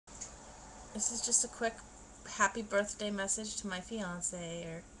This is just a quick happy birthday message to my fiance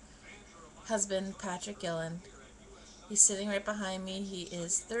or husband, Patrick Gillen. He's sitting right behind me. He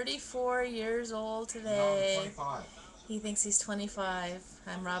is 34 years old today. No, 25. He thinks he's 25.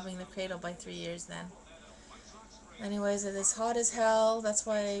 I'm robbing the cradle by 3 years then. Anyways, it is hot as hell. That's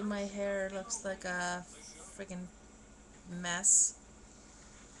why my hair looks like a friggin' mess.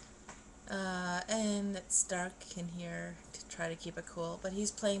 And it's dark in here to try to keep it cool. But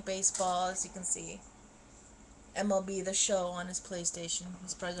he's playing baseball, as you can see. MLB The Show on his PlayStation.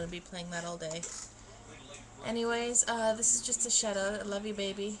 He's probably going to be playing that all day. Anyways, this is just a shout out. I love you,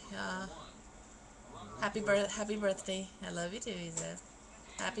 baby. Happy birthday. I love you too, he says.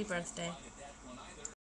 Happy birthday.